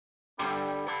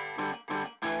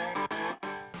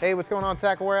Hey, what's going on,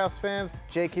 Tackle Warehouse fans?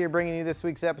 Jake here bringing you this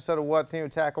week's episode of What's New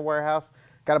at Tackle Warehouse.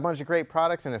 Got a bunch of great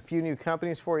products and a few new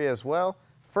companies for you as well.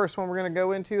 First one we're going to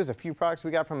go into is a few products we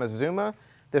got from Azuma.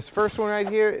 This first one right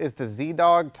here is the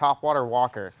Z-Dog Topwater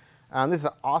Walker. This is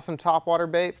an awesome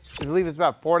topwater bait. I believe it's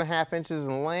about 4.5 inches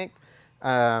in length.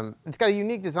 It's got a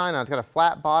unique design on it. It's got a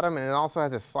flat bottom and it also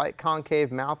has a slight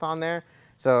concave mouth on there.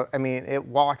 So, I mean, it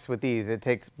walks with ease. It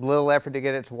takes little effort to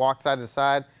get it to walk side to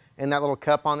side. And that little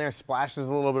cup on there splashes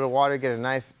a little bit of water, get a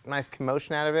nice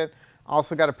commotion out of it.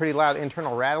 Also got a pretty loud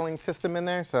internal rattling system in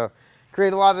there, so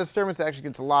create a lot of disturbance. It actually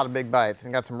gets a lot of big bites.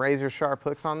 And got some razor sharp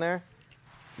hooks on there.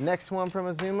 Next one from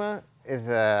Azuma is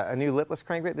a new lipless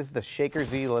crankbait. This is the Shaker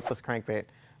Z lipless crankbait.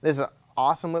 This is an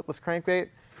awesome lipless crankbait.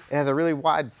 It has a really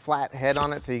wide flat head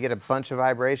on it, so you get a bunch of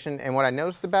vibration. And what I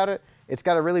noticed about it, it's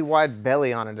got a really wide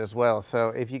belly on it as well. So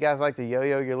if you guys like to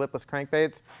yo-yo your lipless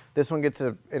crankbaits, this one gets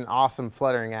an awesome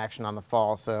fluttering action on the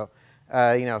fall. So,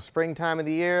 you know, springtime of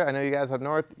the year, I know you guys up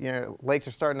north, you know, lakes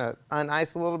are starting to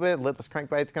un-ice a little bit. Lipless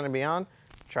crankbait's gonna be on.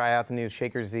 Try out the new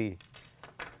Shaker Z.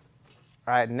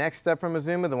 All right, next up from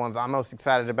Azuma, the ones I'm most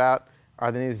excited about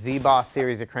are the new Z-Boss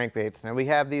series of crankbaits. Now we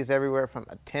have these everywhere from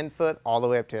a 10-foot all the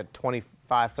way up to a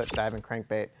 25-foot diving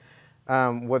crankbait.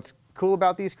 What's cool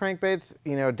about these crankbaits,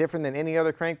 you know, different than any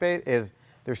other crankbait, is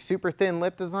they're super thin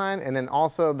lip design and then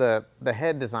also the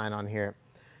head design on here.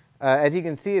 As you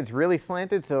can see, it's really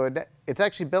slanted, so it's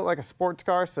actually built like a sports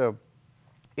car, so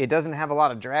it doesn't have a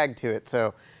lot of drag to it.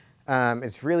 So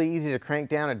it's really easy to crank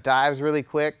down. It dives really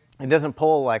quick. It doesn't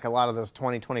pull like a lot of those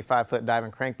 25-foot diving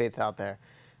crankbaits out there.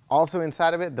 Also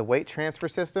inside of it, the weight transfer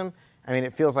system, I mean,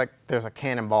 it feels like there's a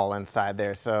cannonball inside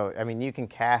there. So, I mean, you can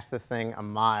cast this thing a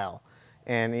mile.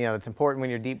 And, you know, it's important when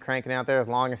you're deep cranking out there, as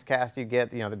longest cast you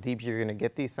get, you know, the deeper you're gonna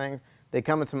get these things. They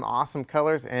come in some awesome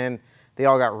colors and they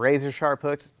all got razor sharp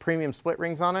hooks, premium split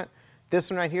rings on it. This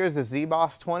one right here is the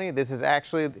Z-Boss 20. This is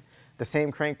actually the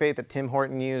same crankbait that Tim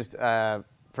Horton used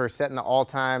for setting the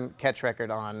all-time catch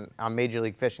record on Major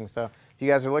League Fishing. So if you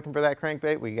guys are looking for that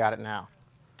crankbait, we got it now.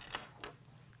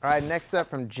 All right, next up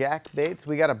from JaKKed Baits.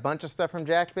 We got a bunch of stuff from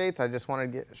JaKKed Baits. I just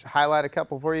wanted to highlight a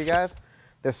couple for you guys.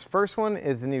 This first one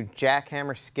is the new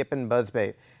Jackhammer Skippin'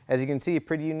 Buzzbait. As you can see, a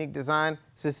pretty unique design,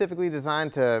 specifically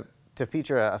designed to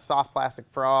feature a soft plastic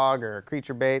frog or a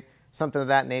creature bait, something of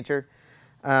that nature.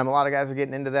 A lot of guys are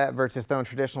getting into that versus throwing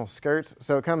traditional skirts.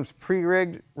 So it comes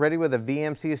pre-rigged, ready with a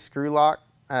VMC screw lock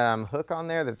hook on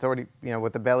there that's already, you know,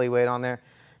 with the belly weight on there.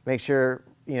 Make sure,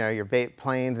 you know, your bait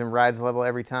planes and rides level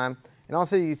every time. And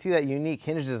also you see that unique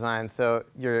hinge design, so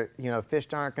fish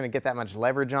aren't going to get that much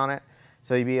leverage on it.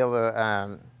 So you'll be able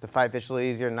to fight fish a little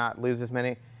easier and not lose as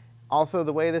many. Also,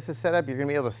 the way this is set up, you're going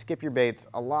to be able to skip your baits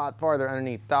a lot farther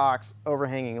underneath docks,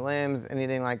 overhanging limbs,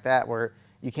 anything like that, where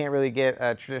you can't really get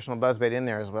a traditional buzzbait in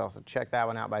there as well. So check that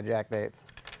one out by JaKKed Baits.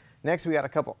 Next, we got a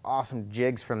couple awesome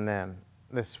jigs from them.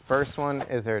 This first one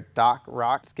is their Dock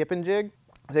Rock Skipping Jig.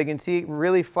 So you can see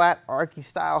really flat archy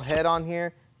style head on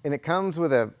here, and it comes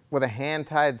with a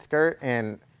hand-tied skirt,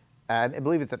 and I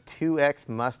believe it's a 2X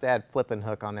must-add flipping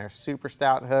hook on there. Super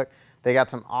stout hook. They got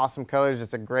some awesome colors.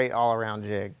 It's a great all-around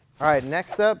jig. All right,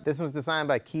 next up, this one's designed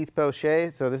by Keith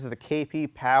Boucher. So this is the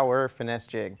KP Pow-R Finesse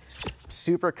Jig.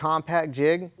 Super compact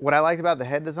jig. What I liked about the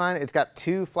head design, it's got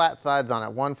two flat sides on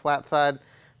it. One flat side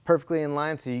perfectly in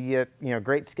line, so you get, you know,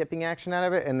 great skipping action out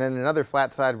of it, and then another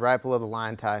flat side right below the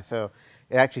line tie. So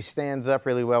it actually stands up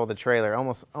really well with the trailer,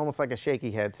 almost like a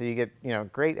shaky head. So you get, you know,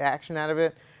 great action out of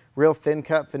it. Real thin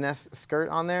cut finesse skirt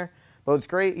on there. But it's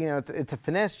great, you know, it's a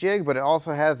finesse jig, but it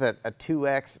also has a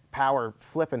 2X power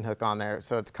flipping hook on there.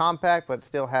 So it's compact, but it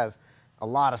still has a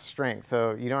lot of strength.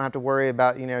 So you don't have to worry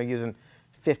about, you know, using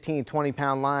 15,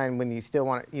 20-pound line when you still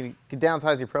want to, you could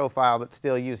downsize your profile, but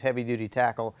still use heavy-duty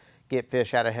tackle, get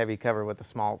fish out of heavy cover with a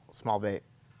small bait.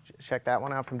 Check that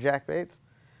one out from JaKKed Baits.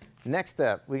 Next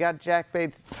up, we got JaKKed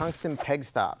Baits Tungsten Peg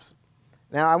Stops.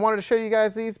 Now, I wanted to show you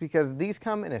guys these because these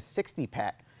come in a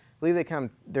 60-pack. I believe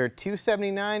they're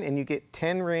 $279 and you get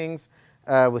 10 rings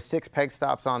with 6 peg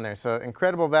stops on there. So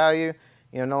incredible value.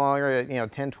 You know, no longer a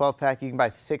 10, 12 pack. You can buy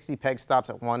 60 peg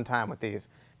stops at one time with these.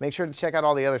 Make sure to check out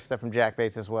all the other stuff from JaKKed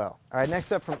Baits as well. All right,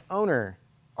 next up from Owner.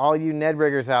 All you Ned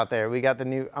riggers out there, we got the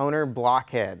new Owner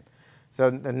Blockhead. So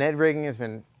the Ned rigging has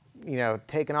been, you know,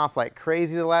 taken off like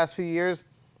crazy the last few years.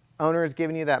 Owner is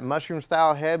giving you that mushroom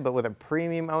style head, but with a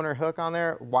premium Owner hook on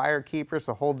there, wire keeper,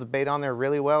 so holds the bait on there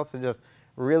really well. So just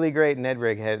really great Ned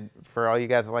rig head for all you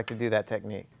guys that like to do that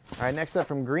technique. All right, next up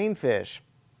from Greenfish.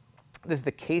 This is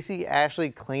the Casey Ashley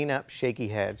Cleanup Shaky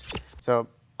Head. So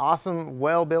awesome,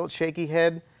 well-built shaky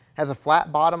head. Has a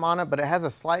flat bottom on it, but it has a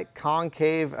slight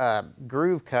concave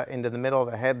groove cut into the middle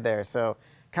of the head there. So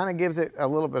kind of gives it a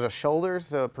little bit of shoulder,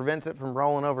 so it prevents it from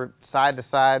rolling over side to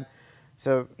side.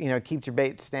 So, you know, keeps your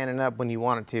bait standing up when you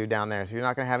want it to down there. So you're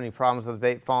not going to have any problems with the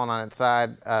bait falling on its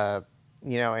side,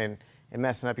 you know, and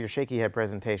messing up your shaky head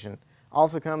presentation.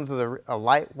 Also comes with a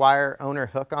light wire owner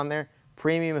hook on there,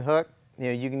 premium hook. You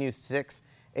know, you can use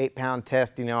 6-8 pound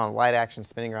test, you know, on a light action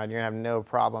spinning rod. You're gonna have no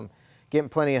problem getting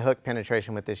plenty of hook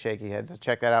penetration with this shaky head. So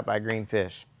check that out by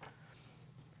Greenfish.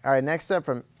 All right, next up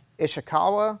from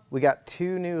Ichikawa, we got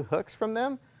 2 new hooks from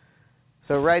them.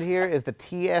 So right here is the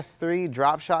TS3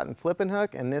 drop shot and flipping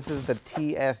hook, and this is the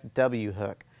TSW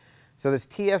hook. So this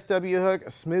TSW hook, a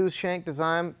smooth shank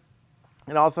design.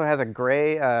 It also has a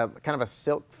gray, kind of a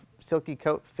silky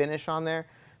coat finish on there.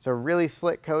 So really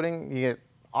slick coating, you get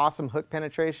awesome hook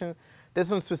penetration. This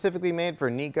one's specifically made for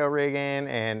Nico rigging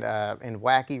and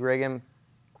wacky rigging.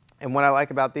 And what I like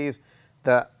about these,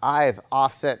 the eye is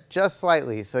offset just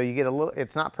slightly, so you get a little,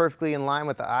 it's not perfectly in line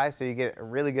with the eye, so you get a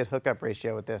really good hookup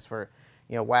ratio with this for,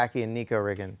 you know, wacky and Nico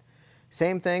rigging.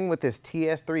 Same thing with this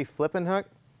TS3 flipping hook.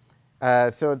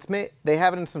 So they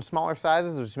have it in some smaller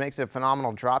sizes, which makes it a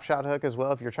phenomenal drop shot hook as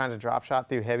well if you're trying to drop shot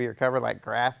through heavier cover like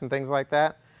grass and things like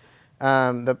that.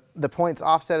 The point's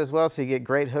offset as well, so you get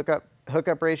great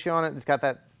hookup ratio on it. It's got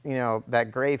that, you know,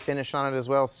 that gray finish on it as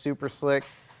well, super slick,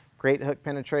 great hook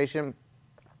penetration.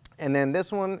 And then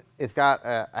this one, it's got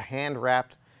a hand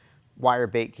wrapped wire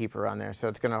bait keeper on there,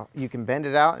 so you can bend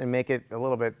it out and make it a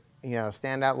little bit, you know,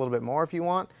 stand out a little bit more if you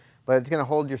want. But it's going to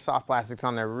hold your soft plastics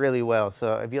on there really well.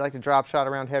 So if you like to drop shot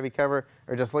around heavy cover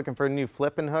or just looking for a new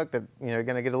flipping hook that, you know, you're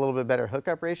going to get a little bit better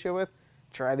hookup ratio with,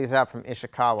 try these out from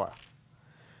Ichikawa.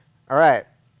 All right,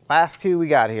 last 2 we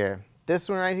got here. This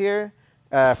one right here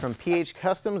from PH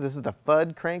Customs. This is the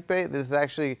FUD crankbait. This is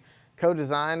actually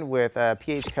co-designed with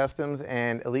PH Customs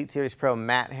and Elite Series Pro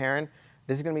Matt Herron.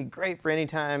 This is going to be great for any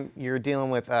time you're dealing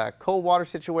with cold water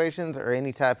situations or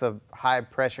any type of high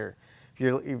pressure.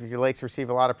 If your lakes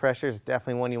receive a lot of pressure, it's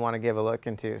definitely one you want to give a look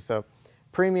into. So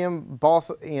premium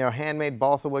balsa, you know, handmade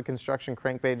balsa wood construction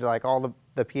crankbait like all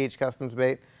the PH Customs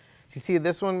bait. So you see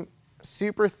this one,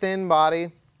 super thin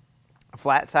body,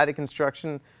 flat-sided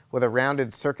construction with a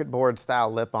rounded circuit board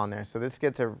style lip on there. So this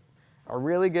gets a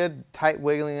really good tight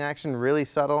wiggling action, really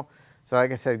subtle. So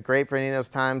like I said, great for any of those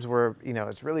times where, you know,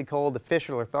 it's really cold, the fish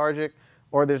are lethargic,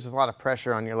 or there's just a lot of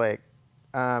pressure on your lake.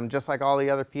 Just like all the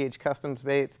other PH Customs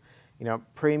baits, you know,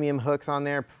 premium hooks on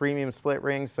there, premium split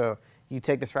rings. So you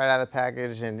take this right out of the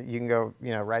package and you can go, you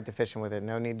know, right to fishing with it.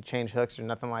 No need to change hooks or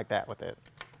nothing like that with it.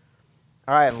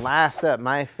 All right, and last up,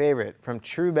 my favorite from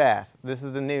True Bass. This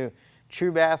is the new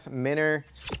True Bass Minnow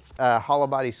hollow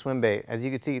body swim bait. As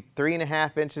you can see,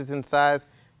 3.5 inches in size,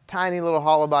 tiny little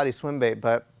hollow body swim bait,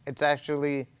 but it's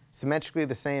actually symmetrically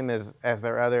the same as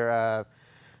their other,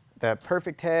 the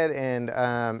Perfect Head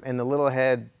and the Little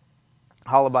Head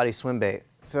hollow body swim bait.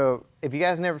 So if you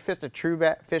guys never fished a True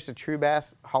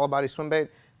Bass hollow body swim bait,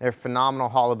 they're phenomenal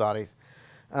hollow bodies.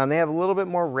 They have a little bit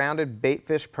more rounded bait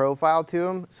fish profile to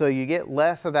them, so you get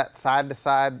less of that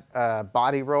side-to-side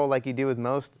body roll like you do with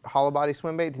most hollow body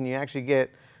swim baits, and you actually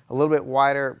get a little bit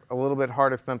wider, a little bit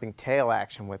harder thumping tail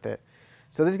action with it.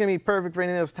 So this is going to be perfect for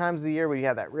any of those times of the year where you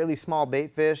have that really small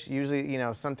bait fish, usually, you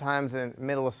know, sometimes in the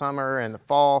middle of summer and the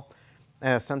fall.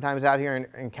 Sometimes out here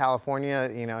in California,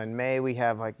 you know, in May we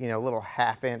have like, you know, little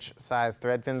 1/2-inch size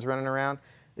thread fins running around.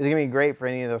 This is going to be great for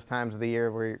any of those times of the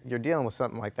year where you're dealing with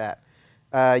something like that.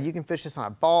 You can fish this on a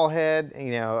ball head,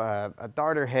 you know, a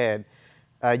darter head.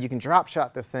 You can drop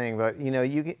shot this thing, but you know,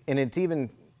 you can even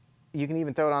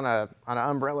throw it on an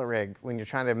umbrella rig when you're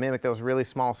trying to mimic those really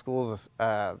small schools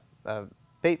of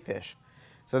bait fish.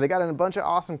 So they got in a bunch of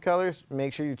awesome colors.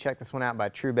 Make sure you check this one out by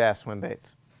True Bass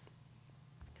Swimbaits.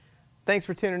 Thanks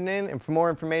for tuning in, and for more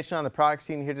information on the products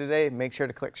seen here today, make sure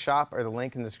to click shop or the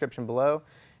link in the description below.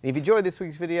 And if you enjoyed this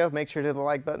week's video, make sure to hit the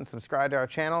like button, subscribe to our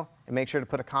channel, and make sure to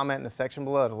put a comment in the section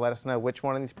below to let us know which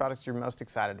one of these products you're most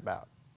excited about.